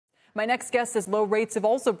My next guest says low rates have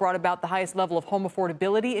also brought about the highest level of home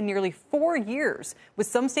affordability in nearly 4 years, with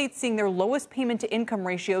some states seeing their lowest payment-to-income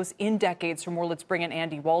ratios in decades. For more, let's bring in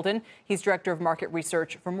Andy Walden. He's Director of Market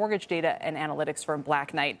Research for mortgage data and analytics firm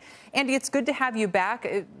Black Knight. Andy, it's good to have you back.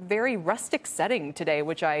 A very rustic setting today,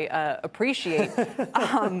 which I appreciate.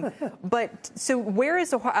 But so where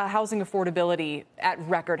is housing affordability at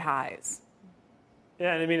record highs?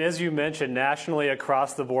 Yeah, and I mean, as you mentioned, nationally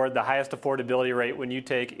across the board, the highest affordability rate when you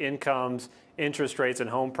take incomes, interest rates, and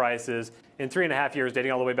home prices in 3.5 years,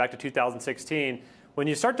 dating all the way back to 2016. When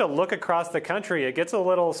you start to look across the country, it gets a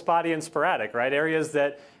little spotty and sporadic, right? Areas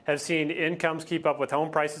that have seen incomes keep up with home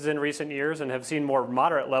prices in recent years and have seen more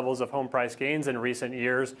moderate levels of home price gains in recent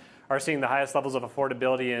years are seeing the highest levels of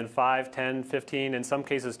affordability in 5, 10, 15, in some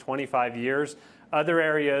cases 25 years. Other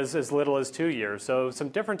areas as little as 2 years. So some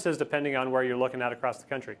differences depending on where you're looking at across the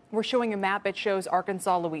country. We're showing a map. It shows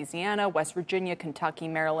Arkansas, Louisiana, West Virginia, Kentucky,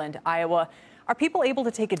 Maryland, Iowa. Are people able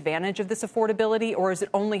to take advantage of this affordability, or is it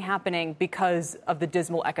only happening because of the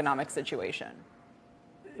dismal economic situation?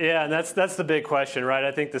 Yeah, and that's the big question, right?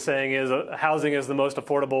 I think the saying is housing is the most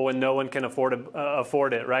affordable when no one can afford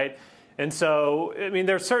it, right? And so, I mean,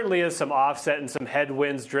 there certainly is some offset and some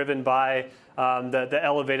headwinds driven by the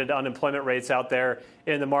elevated unemployment rates out there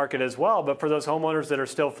in the market as well. But for those homeowners that are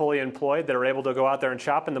still fully employed, that are able to go out there and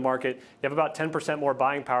shop in the market, you have about 10% more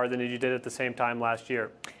buying power than you did at the same time last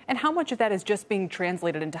year. And how much of that is just being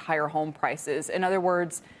translated into higher home prices? In other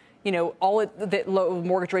words, you know, that low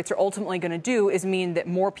mortgage rates are ultimately going to do is mean that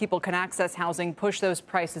more people can access housing, push those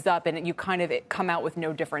prices up, and you kind of come out with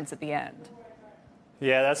no difference at the end.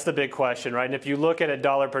 Yeah, that's the big question, right? And if you look at it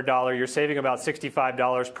dollar per dollar, you're saving about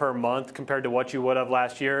 $65 per month compared to what you would have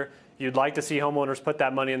last year. You'd like to see homeowners put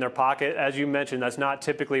that money in their pocket. As you mentioned, that's not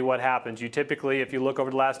typically what happens. You typically, if you look over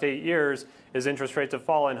the last 8 years, as interest rates have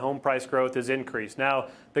fallen, home price growth has increased. Now,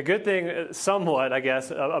 the good thing somewhat, I guess,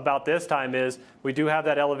 about this time is we do have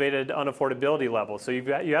that elevated unaffordability level. So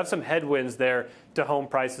you have some headwinds there to home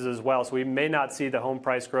prices as well. So we may not see the home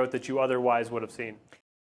price growth that you otherwise would have seen.